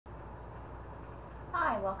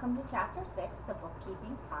welcome to Chapter 6, the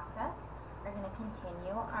bookkeeping process. We're going to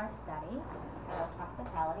continue our study of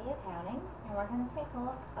hospitality accounting, and we're going to take a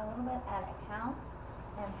look a little bit at accounts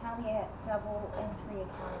and how the double entry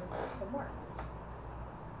accounting system works.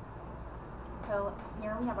 So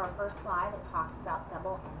here we have our first slide that talks about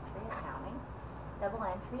double entry accounting. Double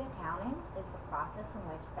entry accounting is the process in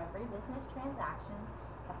which every business transaction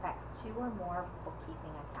affects two or more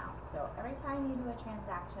bookkeeping accounts. So every time you do a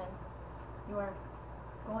transaction, you are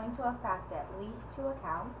going to affect at least two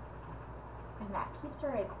accounts, and that keeps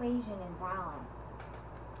our equation in balance.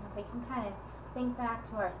 If we can kind of think back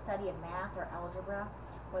to our study of math or algebra,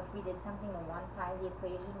 if we did something to one side of the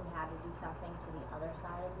equation, we had to do something to the other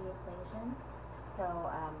side of the equation. So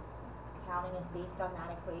accounting is based on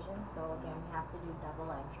that equation, so again, we have to do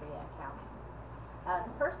double entry accounting.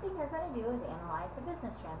 The first thing you're going to do is analyze the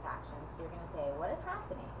business transaction. So you're going to say, what is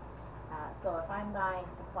happening? So if I'm buying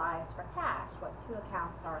supplies for cash, what two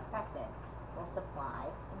accounts are affected? Well,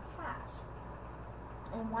 supplies and cash.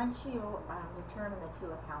 And once you determine the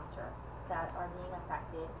two accounts that are being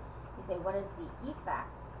affected, you say, what is the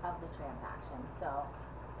effect of the transaction? So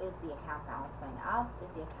is the account balance going up?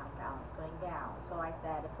 Is the account balance going down? So I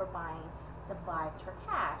said, if we're buying supplies for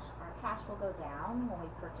cash, our cash will go down when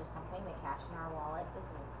we purchase something. The cash in our wallet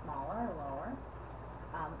isn't smaller or lower.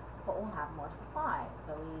 But we'll have more supplies.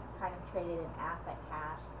 So we kind of traded an asset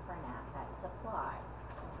cash for an asset supplies.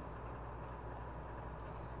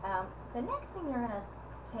 The next thing you're going to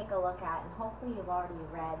take a look at, and hopefully you've already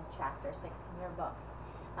read Chapter 6 in your book,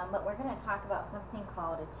 but we're going to talk about something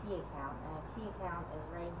called a T account. And a T account is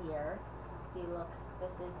right here. If you look,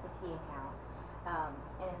 this is the T account.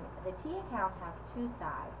 And the T account has two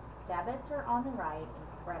sides. Debits are on the right and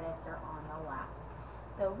credits are on the left.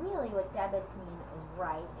 So really what debits mean is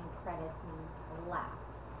right and credits means left.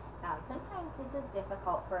 Sometimes this is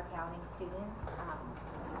difficult for accounting students,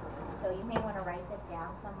 so you may want to write this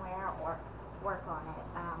down somewhere or work on it.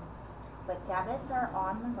 But debits are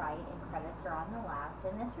on the right and credits are on the left,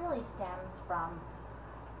 and this really stems from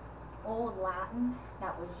Old Latin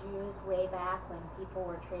that was used way back when people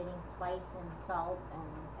were trading spice and salt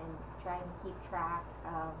and trying to keep track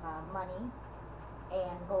of money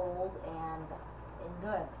and gold and in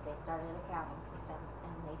goods. They started accounting systems,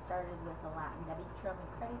 and they started with the Latin debitrum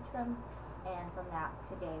and creditrum, and from that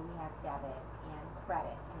today we have debit and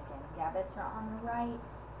credit. And again, debits are on the right,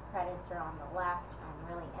 credits are on the left. I'm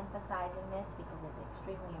really emphasizing this because it's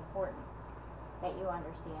extremely important that you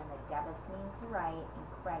understand that debits means right and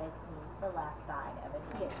credits means the left side of a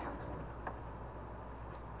T account.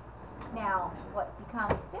 Now, what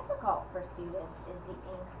becomes difficult for students is the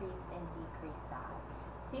increase and decrease side.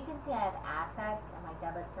 So you can see I have assets, and my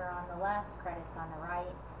debits are on the left, credits on the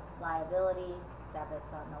right, liabilities, debits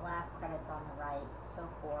on the left, credits on the right, so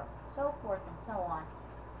forth and so on.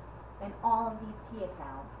 In all of these T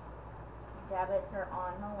accounts, debits are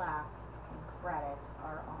on the left and credits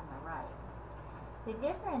are on the right. The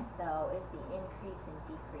difference, though, is the increase and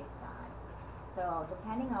decrease side. So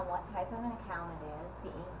depending on what type of an account it is,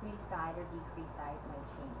 the increase side or decrease side may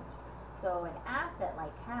change. So an asset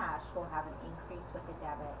like cash will have an increase with a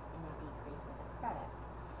debit and a decrease with a credit.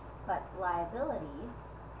 But liabilities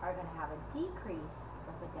are going to have a decrease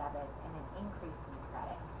with a debit and an increase in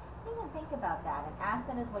credit. You can think about that. An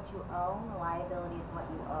asset is what you own, a liability is what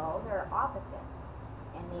you owe. They're opposites,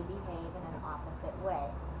 and they behave in an opposite way.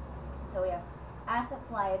 So we have assets,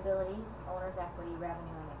 liabilities, owner's equity,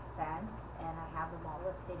 revenue, and expense, and I have them all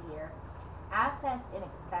listed here. Assets and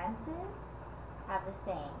expenses have the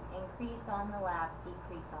same, increase on the left,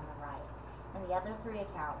 decrease on the right. And the other three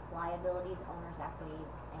accounts, liabilities, owner's equity,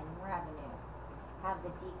 and revenue, have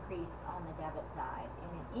the decrease on the debit side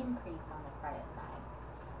and an increase on the credit side.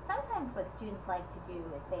 Sometimes what students like to do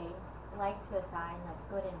is they like to assign like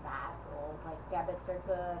good and bad rules, like debits are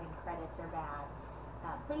good and credits are bad.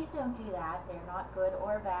 Please don't do that. They're not good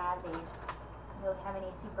or bad. They don't have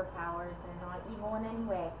any superpowers. They're not evil in any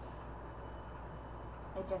way.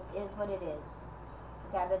 It just is what it is.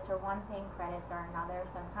 Debits are one thing, credits are another.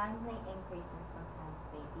 Sometimes they increase and sometimes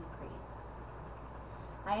they decrease.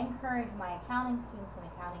 I encourage my accounting students in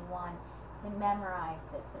Accounting 1 to memorize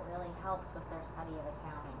this. It really helps with their study of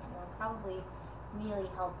accounting, and it will probably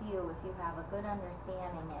really help you if you have a good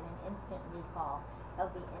understanding and an instant recall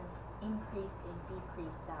of the increase and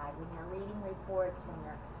decrease side. When you're reading reports, when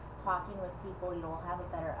you're talking with people, you'll have a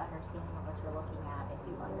better understanding of what you're looking at if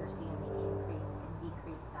you understand the increase and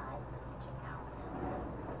decrease side for each account.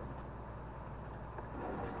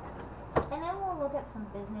 And then we'll look at some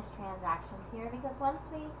business transactions here, because once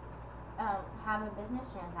we have a business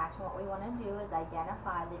transaction, what we want to do is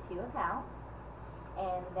identify the two accounts,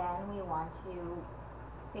 and then we want to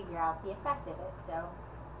figure out the effect of it. So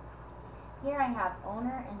here I have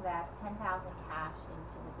owner invest 10,000 cash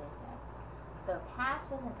into the business. So cash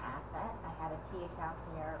is an asset. I have a T account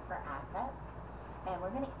here for assets, and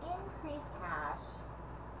we're going to increase cash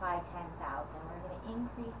by 10,000. We're going to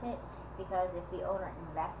increase it because if the owner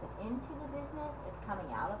invests it into the business, it's coming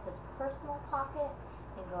out of his personal pocket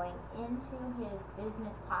and going into his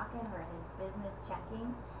business pocket or his business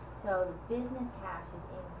checking. So the business cash is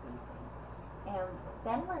increasing. And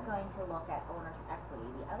then we're going to look at owner's equity.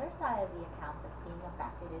 The other side of the account that's being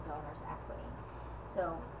affected is owner's equity.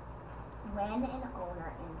 So when an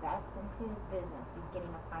owner invests into his business, he's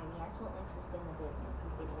getting a financial interest in the business.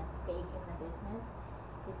 He's getting a stake in the business.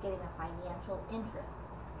 He's getting a financial interest.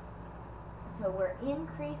 So we're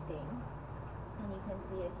increasing, and you can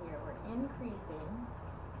see it here, we're increasing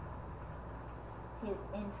his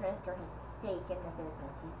interest or his stake in the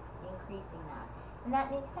business. He's increasing that. And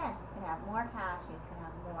that makes sense. He's going to have more cash, and he's going to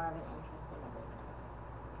have more of an interest in the business.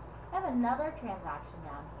 I have another transaction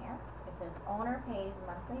down here. It says owner pays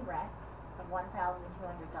monthly rent of $1,200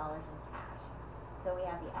 in cash. So we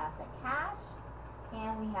have the asset cash,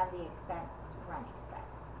 and we have the expense, rent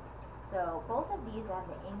expense. So both of these have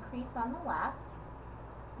the increase on the left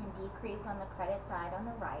and decrease on the credit side on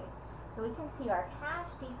the right. So we can see our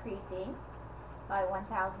cash decreasing by $1,200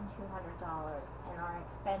 and our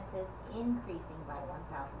expenses increasing by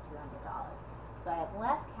 $1,200. So I have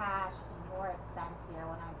less cash and more expense here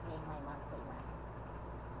when I'm paying my monthly rent.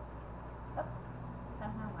 Oops,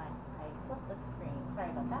 somehow I flipped the screen.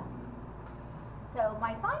 Sorry about that. So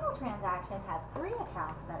my final transaction has 3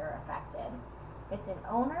 accounts that are affected. It's an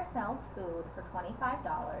owner sells food for $25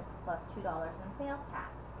 plus $2 in sales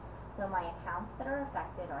tax. So my accounts that are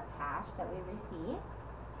affected are cash that we receive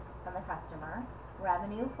from the customer,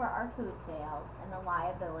 revenue for our food sales, and the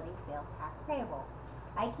liability sales tax payable.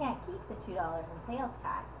 I can't keep the $2 in sales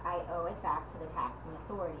tax. I owe it back to the taxing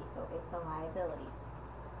authority, so it's a liability.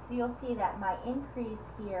 So you'll see that my increase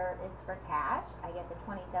here is for cash. I get the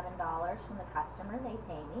 $27 from the customer, they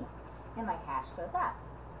pay me, and my cash goes up.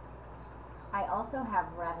 I also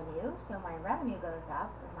have revenue, so my revenue goes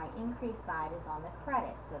up, and my increase side is on the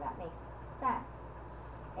credit, so that makes sense.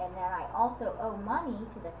 And then I also owe money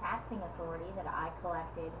to the taxing authority that I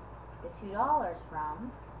collected the $2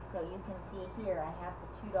 from. So you can see here I have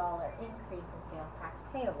the $2 increase in sales tax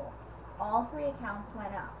payable. All 3 accounts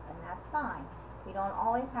went up, and that's fine. We don't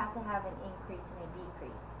always have to have an increase and a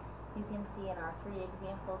decrease. You can see in our 3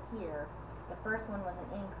 examples here, the first one was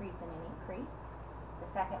an increase and an increase. The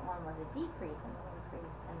second one was a decrease and an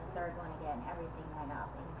increase. And the third one, again, everything went up,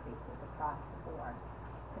 increases across the board.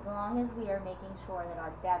 As long as we are making sure that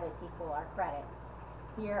our debits equal our credits.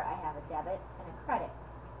 Here I have a debit and a credit.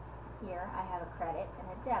 Here I have a credit and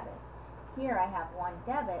a debit. Here I have one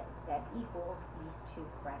debit that equals these 2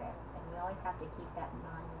 credits. And we always have to keep that in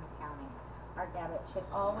mind in accounting. Our debits should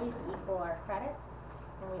always equal our credits,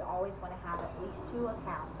 and we always want to have at least 2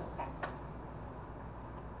 accounts affected.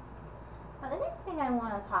 Now the next thing I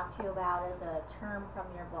want to talk to you about is a term from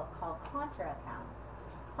your book called contra accounts.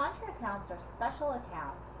 Contra accounts are special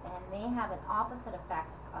accounts, and they have an opposite effect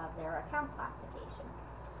of their account classification.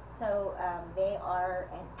 So they are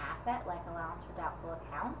an asset, like allowance for doubtful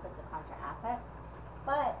accounts. It's a contra asset.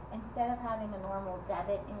 But instead of having a normal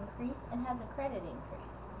debit increase, it has a credit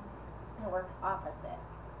increase. It works opposite.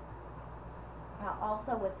 Now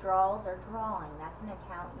also withdrawals or drawing. That's an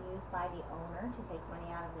account used by the owner to take money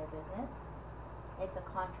out of their business. It's a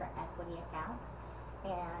contra equity account.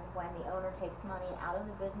 And when the owner takes money out of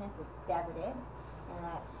the business, it's debited, and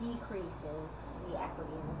that decreases the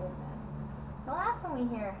equity in the business. The last one we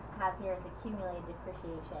have here is accumulated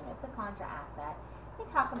depreciation. It's a contra asset. They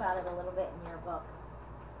talk about it a little bit in your book,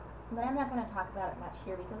 but I'm not going to talk about it much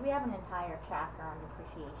here because we have an entire chapter on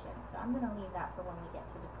depreciation. So I'm going to leave that for when we get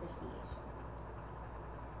to depreciation.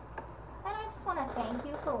 And I just want to thank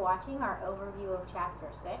you for watching our overview of Chapter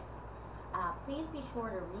 6. Please be sure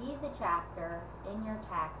to read the chapter in your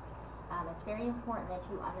text. It's very important that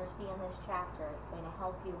you understand this chapter. It's going to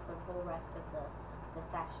help you for the whole rest of the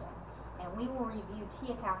session. And we will review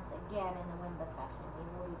T accounts again in the WIMBA session.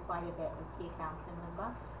 We will do quite a bit with T accounts in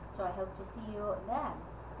WIMBA. So I hope to see you then.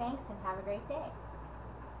 Thanks and have a great day.